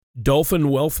Dolphin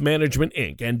Wealth Management,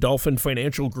 Inc. and Dolphin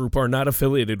Financial Group are not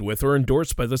affiliated with or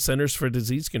endorsed by the Centers for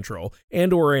Disease Control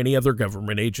and or any other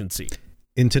government agency.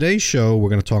 In today's show, we're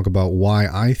going to talk about why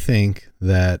I think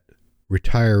that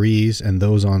retirees and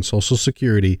those on Social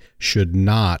Security should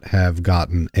not have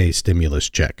gotten a stimulus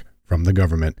check from the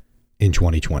government in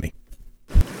 2020.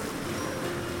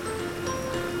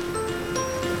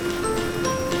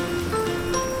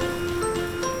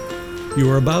 You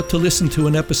are about to listen to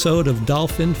an episode of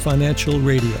Dolphin Financial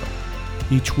Radio.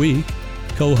 Each week,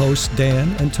 co-hosts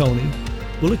Dan and Tony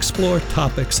will explore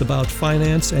topics about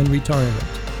finance and retirement.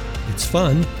 It's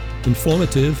fun,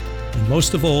 informative, and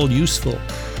most of all useful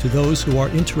to those who are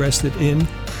interested in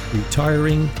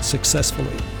retiring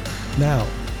successfully. Now,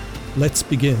 let's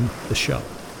begin the show.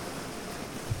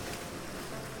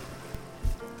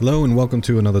 Hello and welcome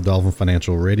to another Dolphin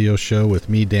Financial Radio show with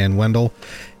me, Dan Wendell,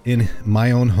 in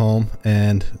my own home,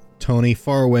 and Tony,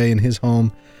 far away in his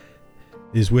home,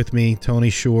 is with me. Tony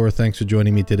Shore, thanks for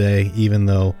joining me today, even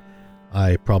though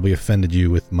I probably offended you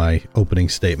with my opening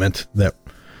statement that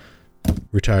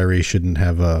retirees shouldn't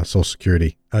have Social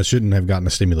Security, shouldn't have gotten a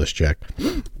stimulus check.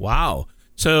 Wow.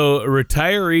 So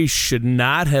retirees should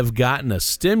not have gotten a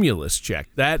stimulus check.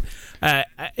 That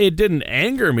it didn't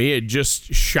anger me. It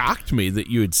just shocked me that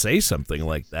you would say something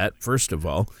like that, first of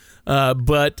all.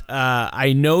 But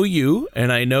I know you,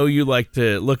 and I know you like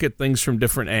to look at things from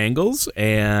different angles,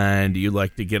 and you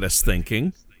like to get us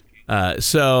thinking.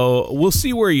 So we'll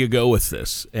see where you go with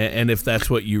this, and if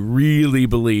that's what you really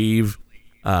believe.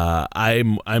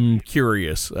 I'm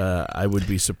curious. I would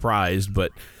be surprised,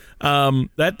 but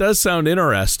that does sound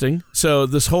interesting. So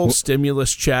this whole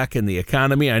stimulus check and the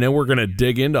economy, I know we're going to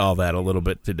dig into all that a little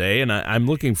bit today, and I'm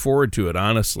looking forward to it,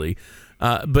 honestly.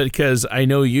 Because I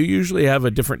know you usually have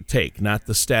a different take, not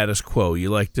the status quo. You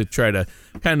like to try to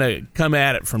kind of come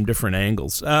at it from different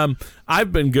angles.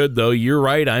 I've been good, though. You're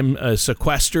right. I'm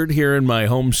sequestered here in my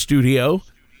home studio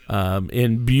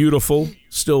in beautiful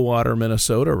Stillwater,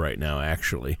 Minnesota right now,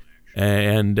 actually.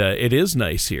 And it is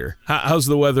nice here. How's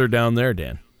the weather down there,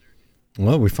 Dan?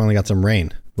 Well, we finally got some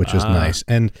rain, which is nice.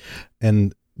 And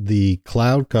the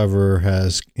cloud cover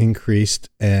has increased,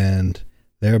 and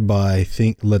thereby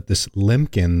let this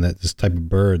limpkin, that this type of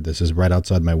bird, this is right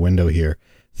outside my window here,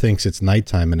 thinks it's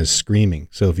nighttime and is screaming.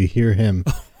 So if you hear him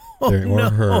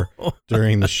her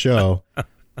during the show,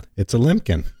 it's a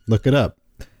limpkin. Look it up.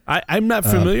 I'm not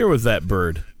familiar with that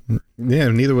bird. Yeah,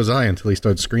 neither was I until he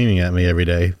started screaming at me every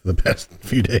day for the past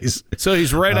few days. So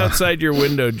he's right outside your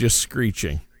window just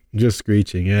screeching. Just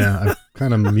screeching, yeah. I've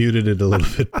kind of muted it a little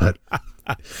bit, but...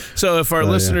 So if our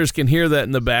listeners can hear that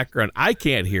in the background, I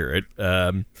can't hear it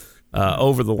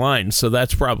over the line, so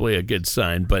that's probably a good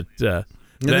sign. But that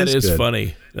is good.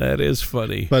 Funny. That is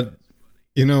funny. But,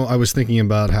 I was thinking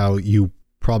about how you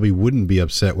probably wouldn't be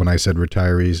upset when I said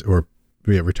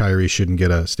retirees shouldn't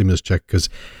get a stimulus check, because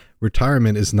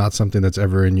retirement is not something that's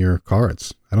ever in your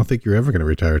cards. I don't think you're ever going to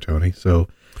retire, Tony. So...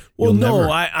 Well, no,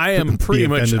 I am pretty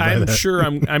much, I'm sure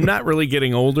I'm not really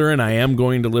getting older, and I am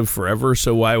going to live forever,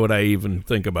 so why would I even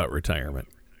think about retirement?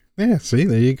 Yeah, see,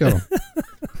 there you go.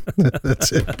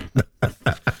 That's it.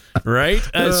 Right?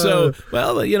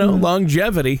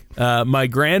 Longevity. My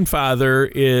grandfather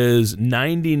is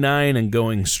 99 and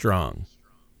going strong.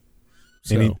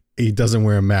 So. And he doesn't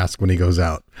wear a mask when he goes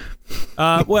out.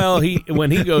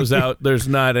 When he goes out, there's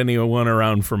not anyone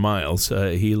around for miles.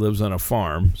 He lives on a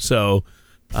farm, so...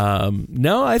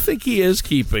 no, I think he is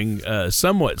keeping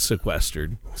somewhat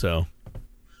sequestered. So,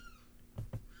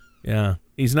 yeah,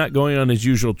 he's not going on his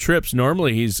usual trips.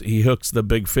 Normally, he hooks the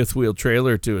big fifth wheel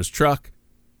trailer to his truck,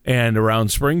 and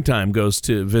around springtime goes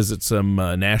to visit some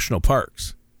national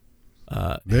parks.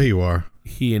 There you are.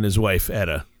 He and his wife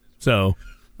Etta. So,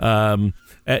 and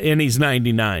he's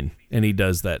 99, and he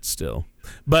does that still.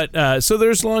 But so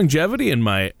there's longevity in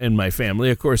my family.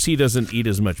 Of course, he doesn't eat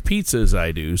as much pizza as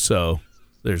I do, so.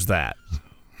 There's that.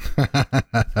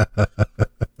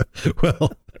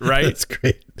 Well, right? That's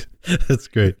great. That's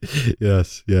great.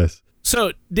 Yes.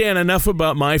 So, Dan, enough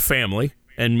about my family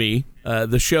and me.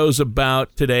 The show's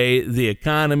about today, the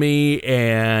economy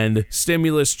and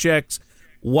stimulus checks.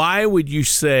 Why would you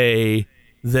say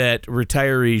that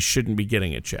retirees shouldn't be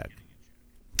getting a check?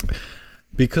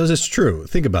 Because it's true.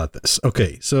 Think about this.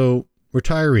 Okay, so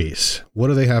retirees, what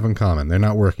do they have in common? They're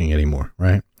not working anymore,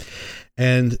 right?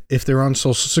 And if they're on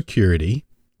Social Security,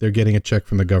 they're getting a check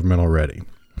from the government already.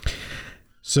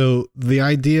 So the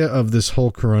idea of this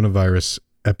whole coronavirus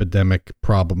epidemic,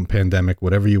 problem, pandemic,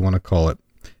 whatever you want to call it,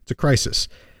 it's a crisis.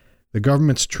 The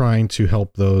government's trying to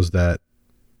help those that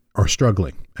are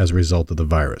struggling as a result of the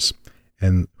virus.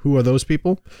 And who are those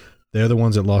people? They're the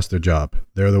ones that lost their job.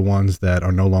 They're the ones that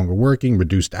are no longer working,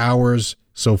 reduced hours,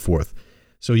 so forth.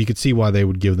 So you could see why they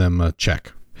would give them a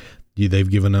check. They've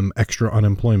given them extra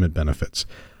unemployment benefits.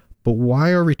 But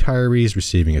why are retirees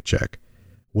receiving a check?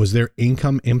 Was their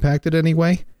income impacted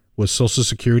anyway? Was Social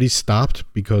Security stopped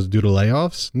because due to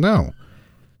layoffs? No.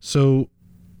 So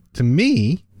to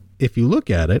me, if you look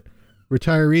at it,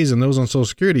 retirees and those on Social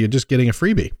Security are just getting a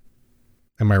freebie.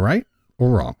 Am I right or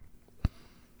wrong?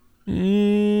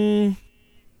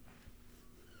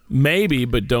 Maybe,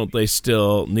 but don't they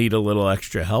still need a little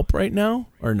extra help right now,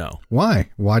 or no? Why?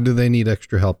 Why do they need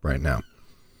extra help right now?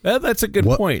 That's a good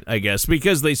point, I guess,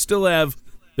 because they still have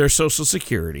their Social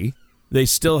Security. They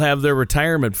still have their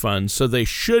retirement funds, so they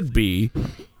should be.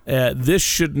 This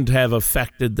shouldn't have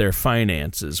affected their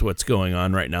finances, what's going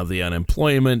on right now, the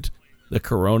unemployment, the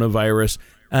coronavirus,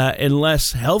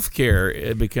 unless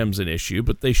healthcare becomes an issue,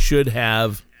 but they should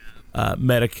have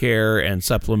Medicare and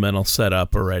supplemental set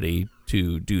up already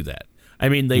to do that. I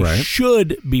mean, they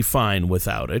should be fine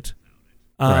without it,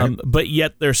 but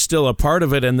yet they're still a part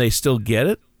of it and they still get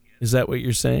it. Is that what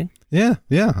you're saying? Yeah.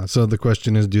 So the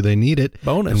question is, do they need it?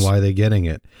 Bonus. And why are they getting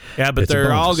it? Yeah, but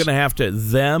they're all going to have to,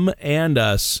 them and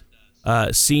us,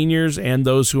 seniors and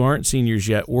those who aren't seniors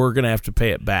yet, we're going to have to pay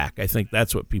it back. I think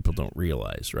that's what people don't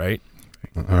realize, right?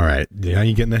 All right. Yeah,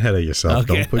 you're getting ahead of yourself.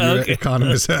 Okay. Don't put your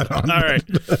economist hat on. All right.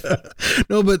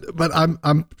 No, but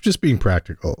I'm just being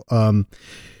practical.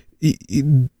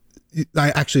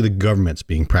 Actually, the government's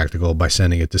being practical by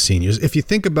sending it to seniors. If you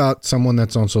think about someone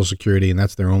that's on Social Security and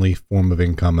that's their only form of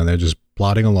income and they're just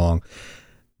plodding along,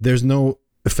 there's no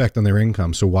effect on their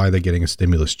income. So why are they getting a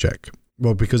stimulus check?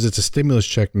 Well, because it's a stimulus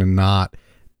check and not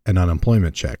an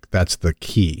unemployment check. That's the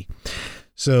key.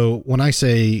 So when I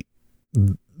say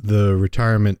the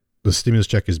stimulus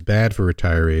check is bad for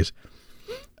retirees,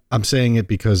 I'm saying it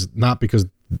not because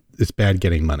it's bad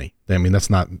getting money. I mean,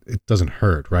 it doesn't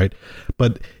hurt, right?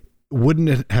 But wouldn't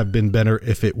it have been better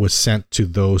if it was sent to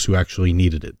those who actually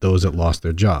needed it, those that lost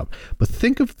their job? But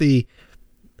think of the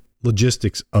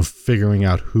logistics of figuring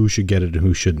out who should get it and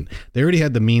who shouldn't. They already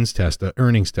had the means test, the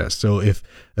earnings test. So if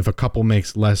a couple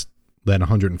makes less than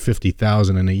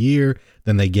 $150,000 in a year,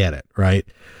 then they get it, right?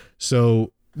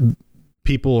 So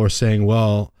people are saying,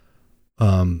 well,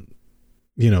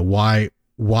 why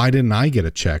didn't I get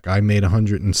a check? I made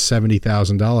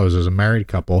 $170,000 as a married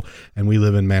couple and we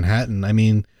live in Manhattan. I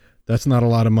mean, that's not a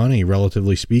lot of money,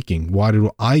 relatively speaking. Why did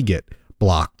I get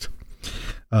blocked?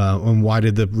 And why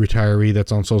did the retiree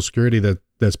that's on Social Security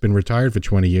that's been retired for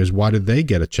 20 years, why did they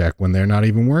get a check when they're not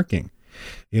even working?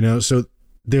 So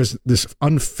there's this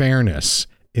unfairness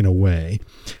in a way.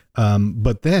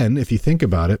 But then if you think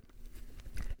about it,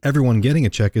 everyone getting a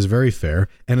check is very fair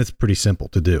and it's pretty simple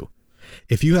to do.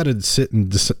 If you had to sit and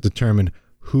determine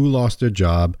who lost their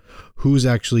job, who's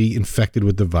actually infected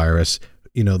with the virus,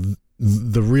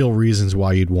 the real reasons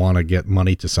why you'd want to get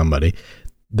money to somebody,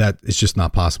 that is just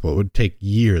not possible. It would take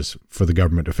years for the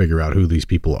government to figure out who these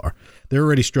people are. They're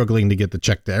already struggling to get the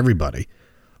check to everybody.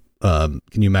 Can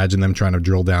you imagine them trying to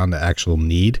drill down to actual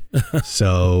need?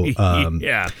 So,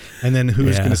 yeah. And then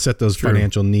who's going to set those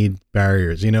financial need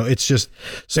barriers? It's just,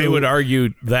 so they would argue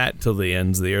that till the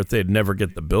ends of the earth, they'd never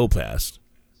get the bill passed.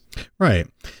 Right.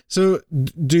 So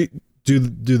do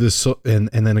this, and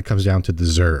then it comes down to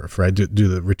deserve, right? Do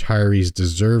the retirees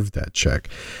deserve that check?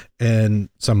 And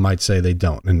some might say they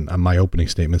don't. And my opening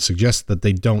statement suggests that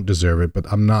they don't deserve it, but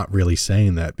I'm not really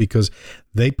saying that because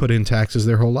they put in taxes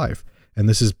their whole life. And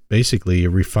this is basically a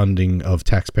refunding of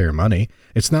taxpayer money.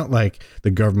 It's not like the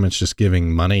government's just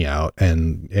giving money out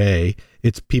and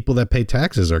it's people that pay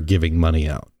taxes are giving money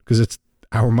out because it's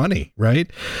our money,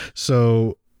 right?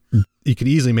 So you could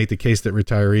easily make the case that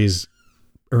retirees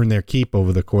earn their keep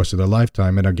over the course of their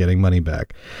lifetime and are getting money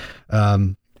back.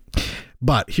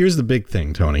 But here's the big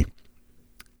thing, Tony.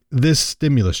 This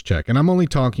stimulus check, and I'm only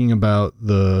talking about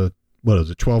the,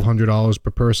 $1,200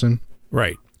 per person?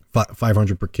 Right.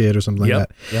 $500 per kid or something like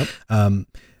that. Yep.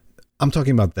 I'm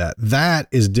talking about that. That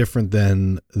is different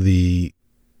than the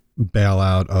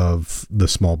bailout of the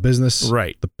small business,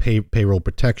 right? The payroll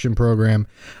protection program.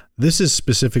 This is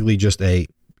specifically just a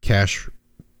cash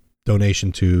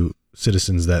donation to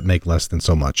citizens that make less than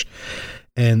so much.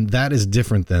 And that is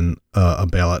different than a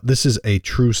bailout. This is a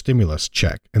true stimulus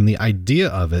check. And the idea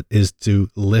of it is to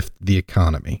lift the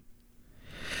economy.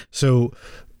 So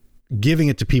giving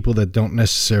it to people that don't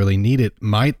necessarily need it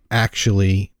might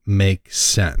actually make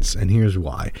sense. And here's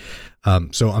why.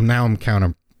 So I'm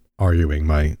counter arguing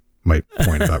my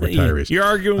point about retirees. You're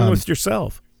arguing with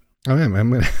yourself. I'm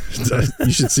gonna.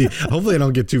 You should see. Hopefully, I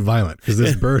don't get too violent because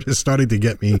this bird is starting to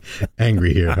get me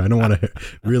angry here. I don't want to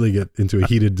really get into a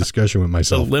heated discussion with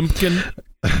myself. The limpkin.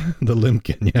 The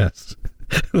limpkin, yes.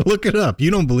 Look it up. You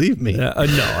don't believe me? No,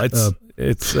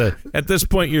 it's at this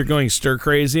point you're going stir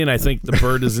crazy, and I think the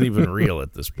bird isn't even real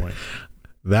at this point.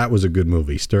 That was a good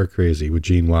movie, Stir Crazy, with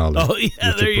Gene Wilder. Oh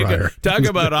yeah, there you go. Talk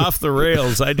about off the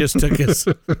rails. I just took us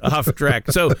off track.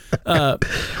 So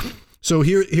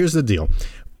here's the deal.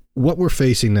 What we're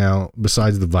facing now,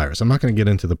 besides the virus, I'm not going to get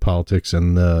into the politics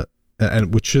and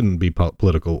which shouldn't be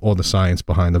political, or the science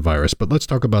behind the virus, but let's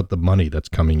talk about the money that's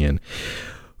coming in.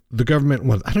 The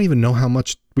government, I don't even know how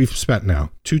much we've spent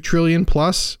now. $2 trillion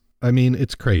plus. I mean,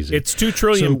 it's crazy. It's $2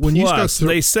 trillion plus.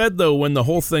 They said though, when the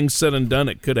whole thing's said and done,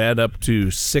 it could add up to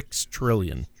 $6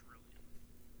 trillion.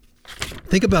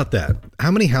 Think about that.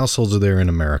 How many households are there in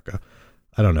America?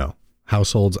 I don't know.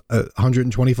 Households,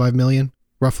 125 million.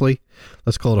 Roughly,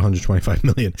 let's call it 125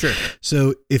 million. Sure.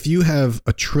 So if you have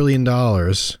 $1 trillion,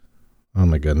 oh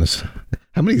my goodness,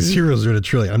 how many zeros are in a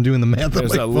trillion? I'm doing the math.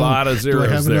 There's a lot of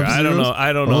zeros there. I don't know.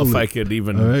 I don't know if I could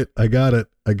even. All right, I got it.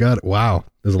 Wow,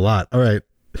 there's a lot. All right,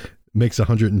 makes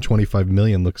 125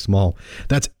 million look small.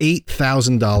 That's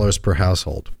 $8,000 per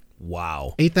household.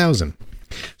 Wow, 8,000.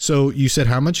 So you said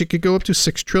how much it could go up to?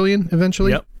 6 trillion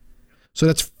eventually. Yep. So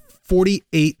that's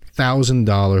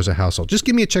 $48,000 a household. Just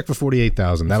give me a check for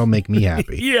 $48,000. That'll make me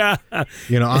happy. Yeah.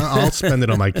 I'll spend it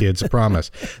on my kids. I promise.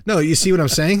 No, you see what I'm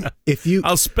saying?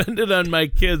 I'll spend it on my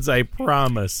kids. I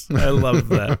promise. I love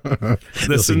that.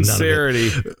 The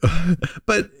sincerity.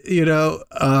 But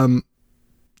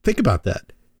think about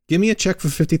that. Give me a check for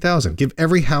 $50,000. Give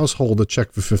every household a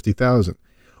check for $50,000.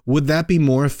 Would that be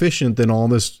more efficient than all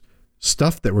this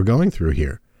stuff that we're going through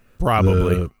here?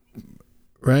 Probably.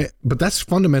 Right, but that's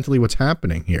fundamentally what's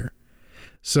happening here.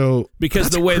 So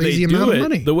because the way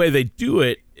they do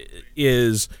it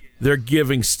is they're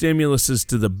giving stimuluses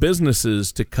to the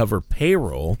businesses to cover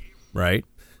payroll, right?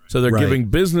 So they're giving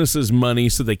businesses money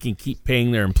so they can keep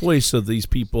paying their employees, so these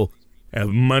people have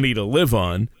money to live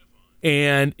on.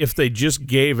 And if they just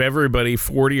gave everybody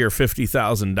 $40,000 or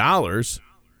 $50,000,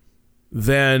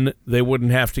 then they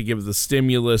wouldn't have to give the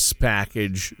stimulus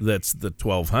package that's the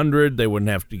 $1,200. They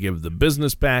wouldn't have to give the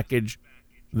business package.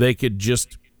 They could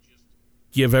just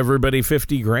give everybody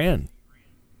 $50,000.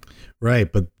 Right,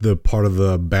 but the part of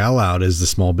the bailout is the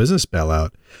small business bailout,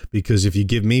 because if you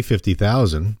give me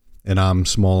 $50,000 and I'm a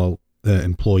small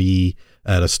employee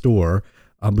at a store,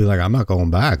 I'll be like, I'm not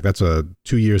going back. That's a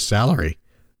 2-year salary.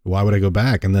 Why would I go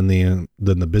back? And then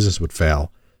the business would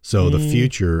fail. So the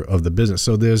future of the business.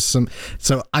 So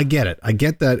I get it. I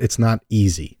get that it's not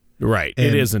easy. Right.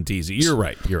 It isn't easy. You're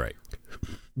right.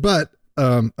 But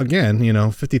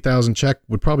again, 50,000 check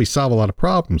would probably solve a lot of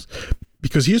problems,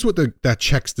 because here's what that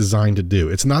check's designed to do.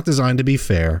 It's not designed to be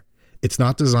fair. It's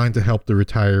not designed to help the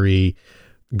retiree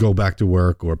go back to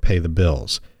work or pay the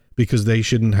bills, because they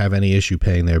shouldn't have any issue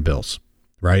paying their bills,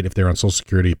 right? If they're on Social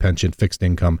Security, pension, fixed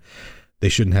income, they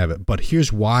shouldn't have it. But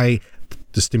here's why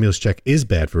the stimulus check is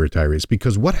bad for retirees,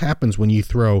 because what happens when you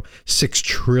throw $6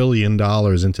 trillion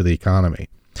into the economy?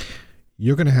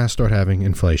 You're going to start having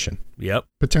inflation. Yep.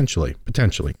 Potentially.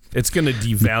 It's going to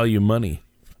devalue money.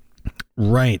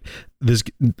 Right.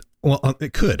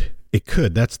 It could.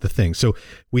 That's the thing. So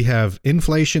we have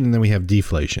inflation and then we have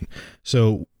deflation.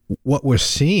 So what we're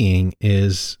seeing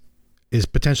is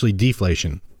potentially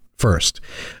deflation first.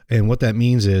 And what that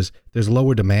means is there's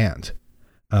lower demand.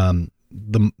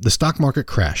 The stock market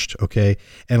crashed, okay?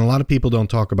 And a lot of people don't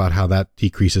talk about how that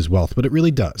decreases wealth, but it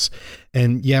really does.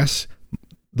 And yes,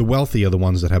 the wealthy are the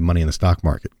ones that have money in the stock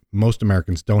market. Most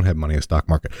Americans don't have money in the stock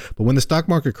market. But when the stock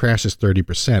market crashes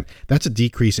 30%, that's a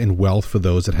decrease in wealth for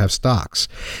those that have stocks.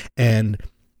 And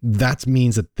that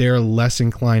means that they're less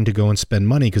inclined to go and spend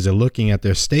money, because they're looking at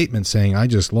their statement saying, I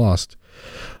just lost,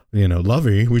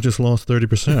 Lovey, we just lost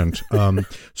 30%.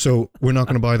 So we're not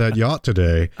going to buy that yacht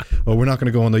today, or we're not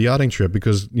going to go on the yachting trip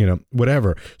because,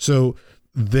 whatever. So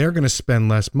they're going to spend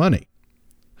less money,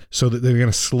 so that they're going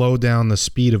to slow down the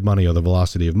speed of money or the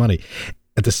velocity of money.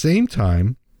 At the same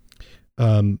time,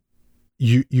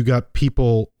 you got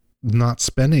people not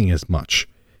spending as much,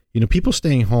 people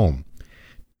staying home.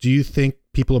 Do you think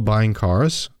people are buying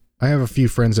cars? I have a few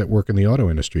friends that work in the auto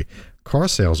industry. Car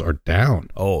sales are down.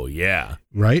 Oh, yeah.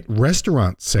 Right?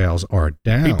 Restaurant sales are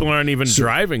down. People aren't even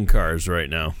driving cars right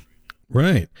now.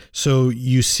 Right. So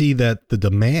you see that the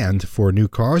demand for new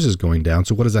cars is going down.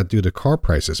 So what does that do to car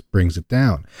prices? Brings it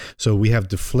down. So we have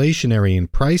deflationary in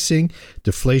pricing,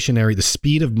 the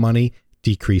speed of money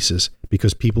decreases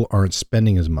because people aren't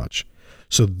spending as much.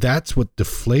 So that's what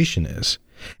deflation is.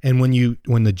 And when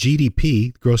the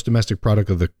GDP, gross domestic product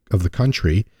of the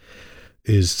country,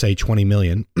 is say 20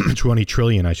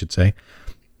 trillion, I should say.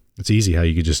 It's easy how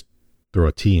you could just throw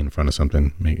a T in front of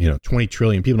something. 20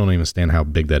 trillion. People don't even understand how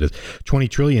big that is. 20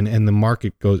 trillion, and the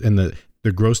market goes, and the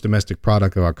gross domestic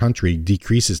product of our country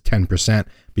decreases 10%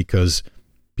 because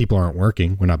people aren't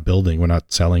working. We're not building. We're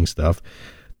not selling stuff.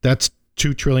 That's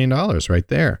 $2 trillion right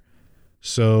there.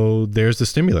 So there's the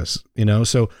stimulus,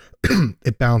 so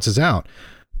it balances out.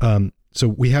 So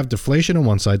we have deflation on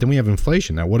one side, then we have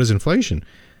inflation. Now, what is inflation?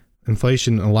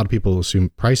 Inflation, a lot of people assume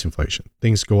price inflation.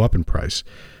 Things go up in price,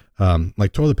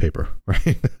 like toilet paper,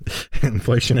 right?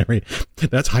 Inflationary,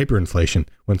 that's hyperinflation.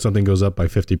 When something goes up by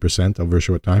 50% over a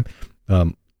short time,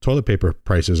 toilet paper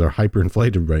prices are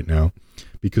hyperinflated right now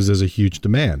because there's a huge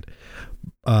demand.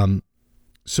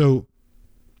 So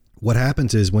what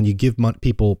happens is when you give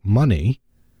people money,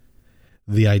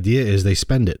 the idea is they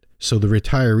spend it. So the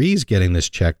retirees getting this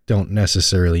check don't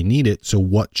necessarily need it. So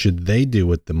what should they do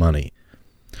with the money?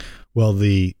 Well,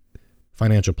 the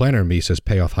financial planner in me says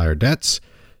pay off higher debts,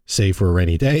 save for a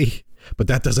rainy day, but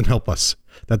that doesn't help us.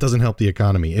 That doesn't help the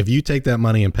economy. If you take that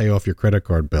money and pay off your credit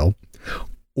card bill,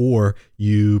 or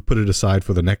you put it aside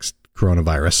for the next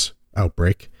coronavirus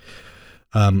outbreak,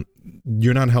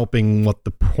 you're not helping what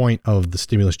the point of the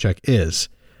stimulus check is.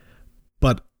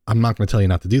 But I'm not going to tell you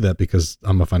not to do that because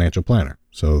I'm a financial planner.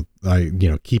 So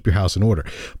keep your house in order.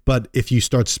 But if you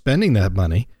start spending that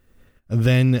money,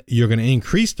 then you're going to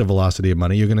increase the velocity of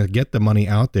money. You're going to get the money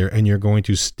out there and you're going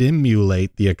to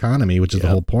stimulate the economy, which is the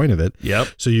whole point of it. Yep.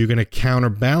 So you're going to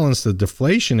counterbalance the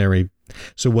deflationary.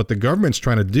 So what the government's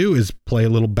trying to do is play a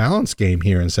little balance game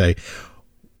here and say,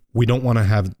 we don't want to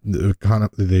have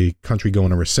the country go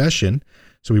in a recession.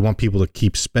 So we want people to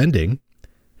keep spending,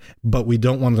 but we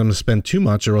don't want them to spend too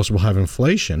much or else we'll have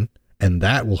inflation. And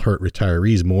that will hurt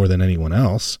retirees more than anyone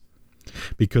else,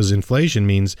 because inflation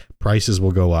means prices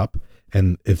will go up.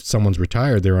 And if someone's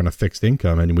retired, they're on a fixed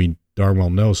income, and we darn well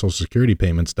know Social Security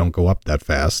payments don't go up that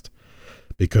fast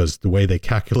because the way they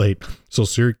calculate Social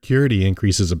Security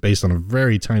increases are based on a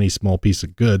very tiny, small piece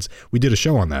of goods. We did a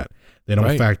show on that. They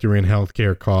don't factor in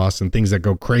healthcare costs and things that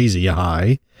go crazy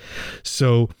high.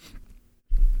 So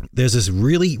there's this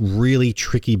really, really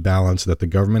tricky balance that the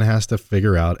government has to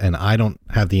figure out, and I don't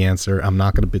have the answer. I'm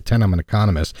not going to pretend I'm an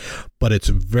economist, but it's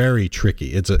very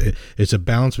tricky. It's a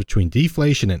balance between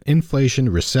deflation and inflation,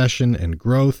 recession and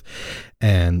growth,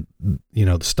 and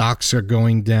the stocks are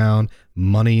going down,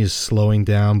 money is slowing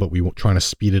down, but we're trying to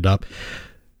speed it up.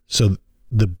 So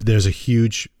there's a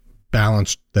huge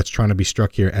balance that's trying to be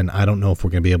struck here, and I don't know if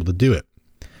we're going to be able to do it.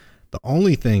 The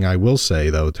only thing I will say,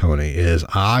 though, Tony, is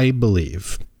I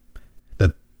believe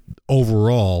that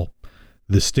overall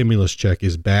the stimulus check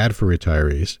is bad for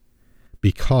retirees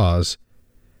because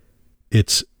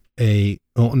it's I'm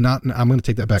going to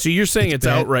take that back. So you're saying it's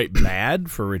outright bad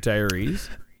for retirees?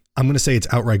 I'm going to say it's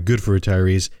outright good for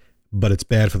retirees, but it's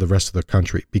bad for the rest of the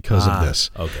country because of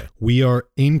this. Okay. We are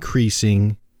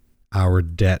increasing our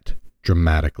debt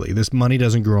dramatically. This money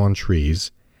doesn't grow on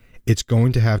trees. It's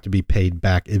going to have to be paid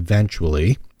back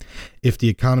eventually. If the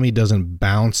economy doesn't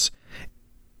bounce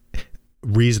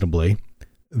reasonably,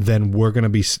 then we're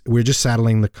just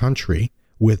saddling the country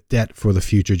with debt for the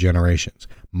future generations.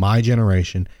 My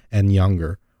generation and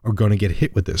younger are going to get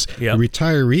hit with this. Yep. The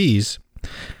retirees,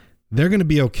 they're going to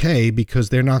be okay because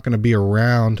they're not going to be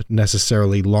around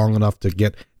necessarily long enough to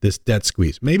get this debt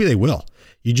squeeze. Maybe they will.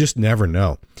 You just never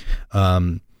know.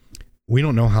 We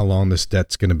don't know how long this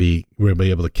debt's going to be. We'll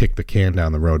be able to kick the can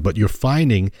down the road. But you're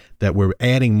finding that we're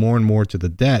adding more and more to the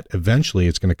debt. Eventually,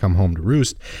 it's going to come home to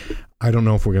roost. I don't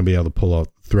know if we're going to be able to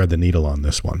thread the needle on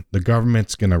this one. The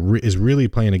government's is really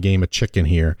playing a game of chicken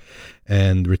here,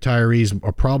 and retirees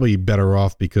are probably better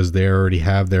off because they already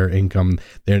have their income.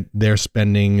 Their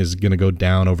spending is going to go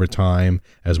down over time,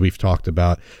 as we've talked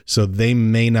about. So they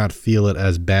may not feel it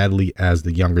as badly as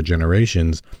the younger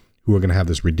generations, who are going to have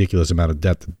this ridiculous amount of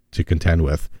debt to contend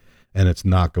with, and it's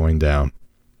not going down.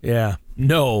 Yeah.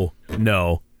 No,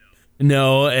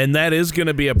 and that is going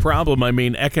to be a problem. I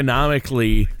mean,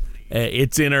 economically,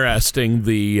 it's interesting,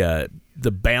 the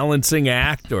balancing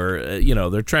act, or,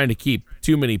 they're trying to keep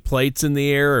too many plates in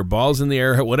the air or balls in the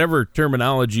air, whatever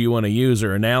terminology you want to use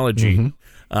or analogy. Mm-hmm.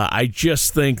 I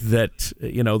just think that,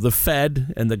 the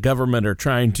Fed and the government are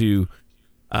trying to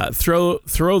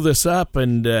throw this up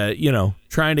and,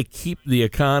 trying to keep the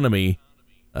economy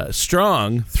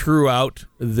strong throughout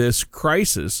this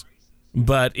crisis.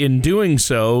 But in doing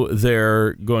so,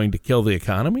 they're going to kill the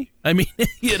economy? I mean,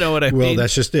 you know what I mean? Well,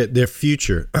 that's just it. Their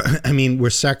future. I mean, we're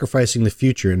sacrificing the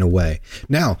future in a way.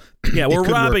 Now, yeah, we're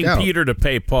robbing Peter to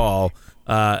pay Paul.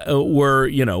 we're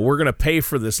going to pay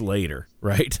for this later,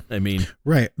 right? I mean,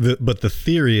 right. But the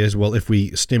theory is, well, if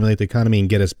we stimulate the economy and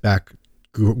get us back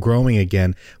growing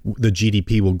again, the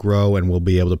GDP will grow and we'll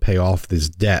be able to pay off these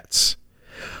debts.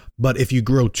 But if you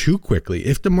grow too quickly,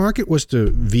 if the market was to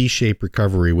V-shaped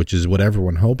recovery, which is what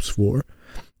everyone hopes for,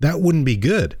 that wouldn't be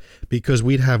good because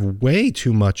we'd have way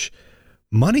too much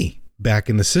money back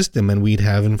in the system and we'd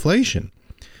have inflation.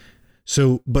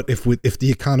 So, but if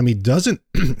the economy doesn't,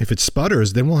 if it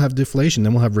sputters, then we'll have deflation,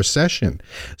 then we'll have recession.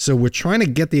 So we're trying to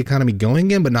get the economy going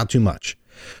again, but not too much.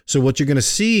 So what you're going to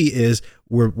see is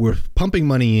we're pumping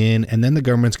money in, and then the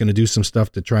government's going to do some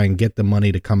stuff to try and get the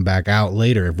money to come back out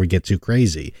later if we get too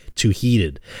crazy, too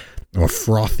heated. Or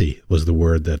frothy was the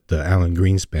word that Alan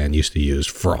Greenspan used to use.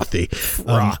 Frothy.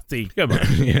 Frothy. Come on.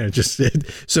 Yeah,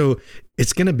 so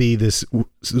it's going to be this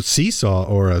seesaw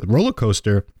or a roller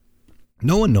coaster.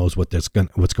 No one knows what's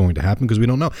going to happen because we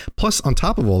don't know. Plus, on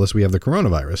top of all this, we have the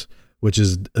coronavirus, which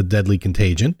is a deadly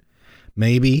contagion.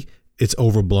 Maybe it's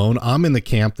overblown. I'm in the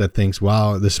camp that thinks,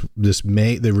 wow,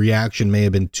 the reaction may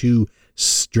have been too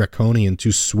draconian,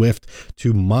 too swift,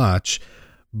 too much.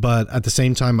 But at the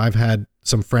same time, I've had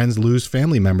some friends lose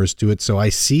family members to it, so I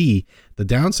see the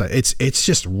downside. It's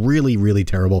just really, really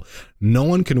terrible. No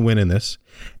one can win in this.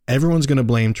 Everyone's going to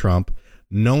blame Trump.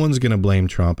 No one's going to blame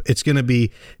Trump. It's going to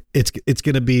be everyone's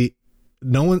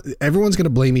going to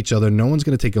blame each other. No one's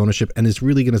going to take ownership. And it's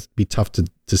really going to be tough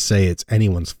to say it's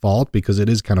anyone's fault because it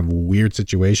is kind of a weird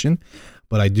situation.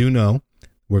 But I do know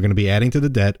we're going to be adding to the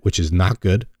debt, which is not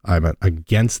good. I'm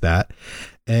against that.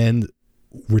 And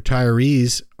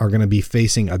retirees are going to be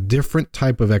facing a different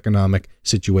type of economic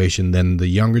situation than the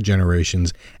younger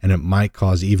generations, and it might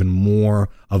cause even more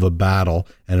of a battle.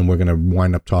 And we're going to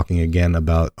wind up talking again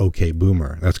about OK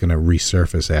Boomer. That's going to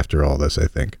resurface after all this, I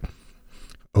think.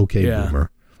 OK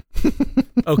Boomer.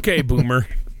 OK Boomer.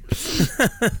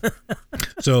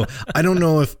 So I don't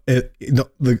know if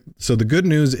so the good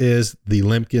news is the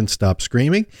Limkin stopped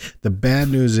screaming. The bad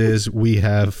news is we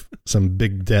have some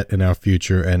big debt in our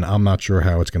future, and I'm not sure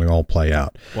how it's going to all play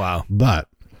out. Wow. But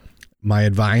my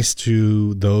advice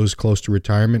to those close to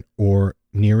retirement or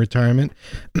near retirement,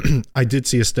 I did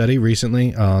see a study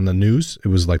recently on the news. It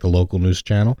was like the local news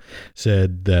channel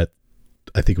said that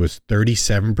I think it was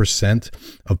 37%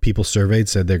 of people surveyed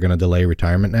said they're going to delay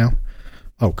retirement now.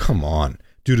 Oh, come on.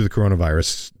 Due to the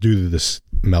coronavirus, due to this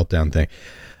meltdown thing.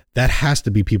 That has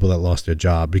to be people that lost their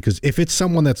job, because if it's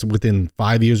someone that's within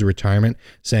 5 years of retirement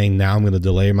saying, now I'm going to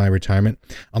delay my retirement,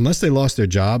 unless they lost their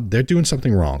job, they're doing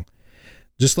something wrong.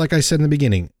 Just like I said in the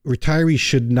beginning, retirees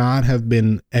should not have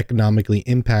been economically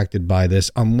impacted by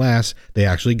this unless they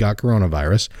actually got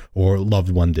coronavirus or a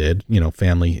loved one did,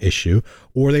 family issue,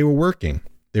 or they were working.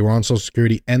 They were on Social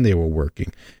Security and they were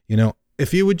working.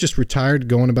 If you would just retired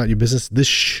going about your business, this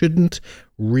shouldn't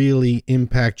really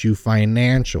impact you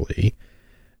financially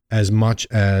as much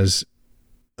as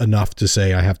enough to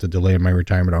say I have to delay my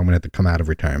retirement or I'm going to have to come out of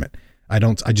retirement. I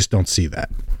just don't see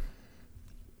that.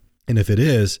 And if it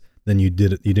is, then you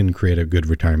didn't create a good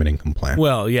retirement income plan.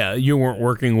 Well, yeah, you weren't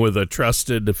working with a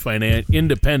trusted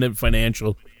independent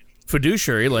financial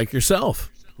fiduciary like yourself,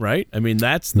 right? I mean,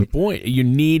 that's the point. You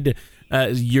need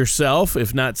yourself,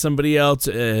 if not somebody else,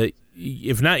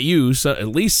 if not you, so at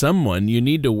least someone. You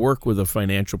need to work with a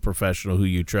financial professional who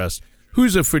you trust,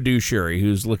 who's a fiduciary,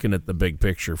 who's looking at the big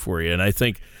picture for you. And I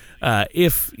think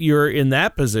if you're in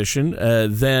that position,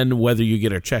 then whether you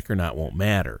get a check or not won't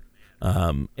matter.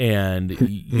 And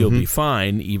you'll be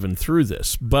fine even through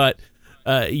this. But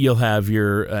you'll have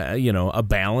your, a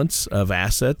balance of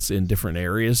assets in different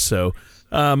areas. So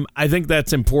I think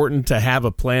that's important to have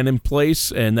a plan in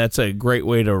place, and that's a great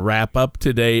way to wrap up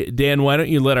today. Dan, why don't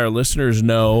you let our listeners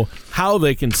know how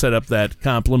they can set up that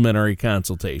complimentary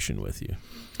consultation with you?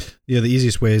 Yeah, the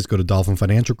easiest way is go to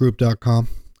dolphinfinancialgroup.com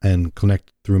and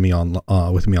connect with me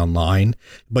online.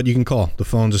 But you can call. The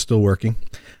phones are still working.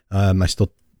 I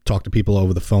still talk to people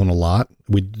over the phone a lot.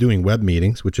 We're doing web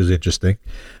meetings, which is interesting.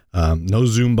 No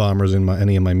Zoom bombers in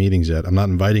any of my meetings yet. I'm not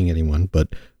inviting anyone, but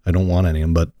I don't want any of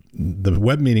them. But the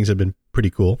web meetings have been pretty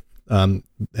cool.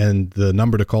 And the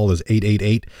number to call is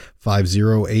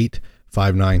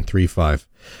 888-508-5935.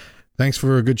 Thanks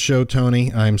for a good show,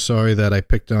 Tony. I'm sorry that I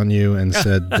picked on you and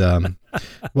said,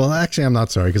 well, actually, I'm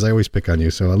not sorry because I always pick on you.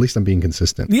 So at least I'm being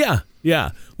consistent. Yeah.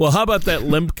 Well, how about that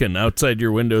Limpkin outside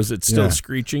your windows? It's still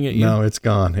screeching at you? No, it's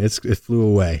gone. It flew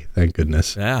away. Thank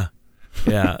goodness. Yeah.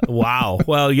 Wow.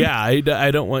 Well, yeah,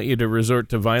 I don't want you to resort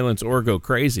to violence or go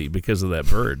crazy because of that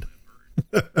bird.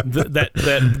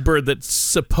 that bird that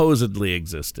supposedly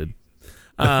existed.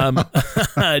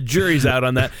 Jury's out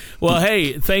on that. Well,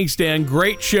 hey, thanks, Dan.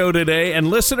 Great show today. And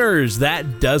listeners,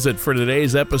 that does it for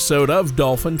today's episode of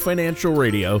Dolphin Financial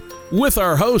Radio with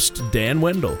our host, Dan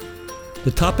Wendell.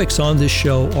 The topics on this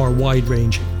show are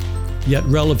wide-ranging, yet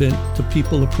relevant to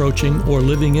people approaching or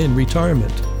living in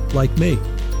retirement, like me.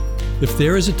 If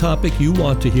there is a topic you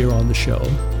want to hear on the show,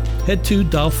 head to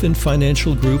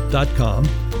dolphinfinancialgroup.com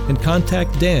and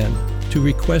contact Dan to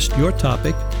request your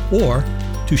topic or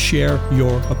to share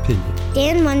your opinion.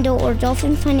 Dan Wendell or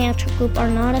Dolphin Financial Group are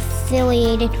not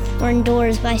affiliated or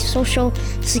endorsed by Social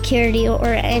Security or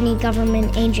any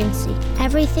government agency.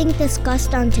 Everything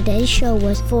discussed on today's show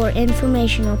was for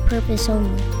informational purpose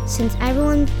only. Since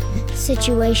everyone's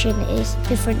situation is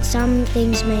different, some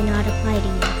things may not apply to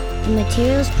you. The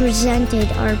materials presented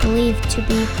are believed to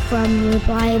be from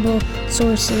reliable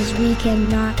sources. We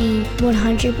cannot be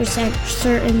 100%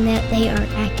 certain that they are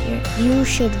accurate. You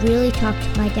should really talk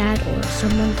to my dad or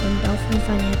someone from Dolphin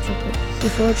Financial Group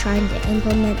before trying to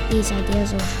implement these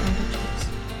ideas or strategies.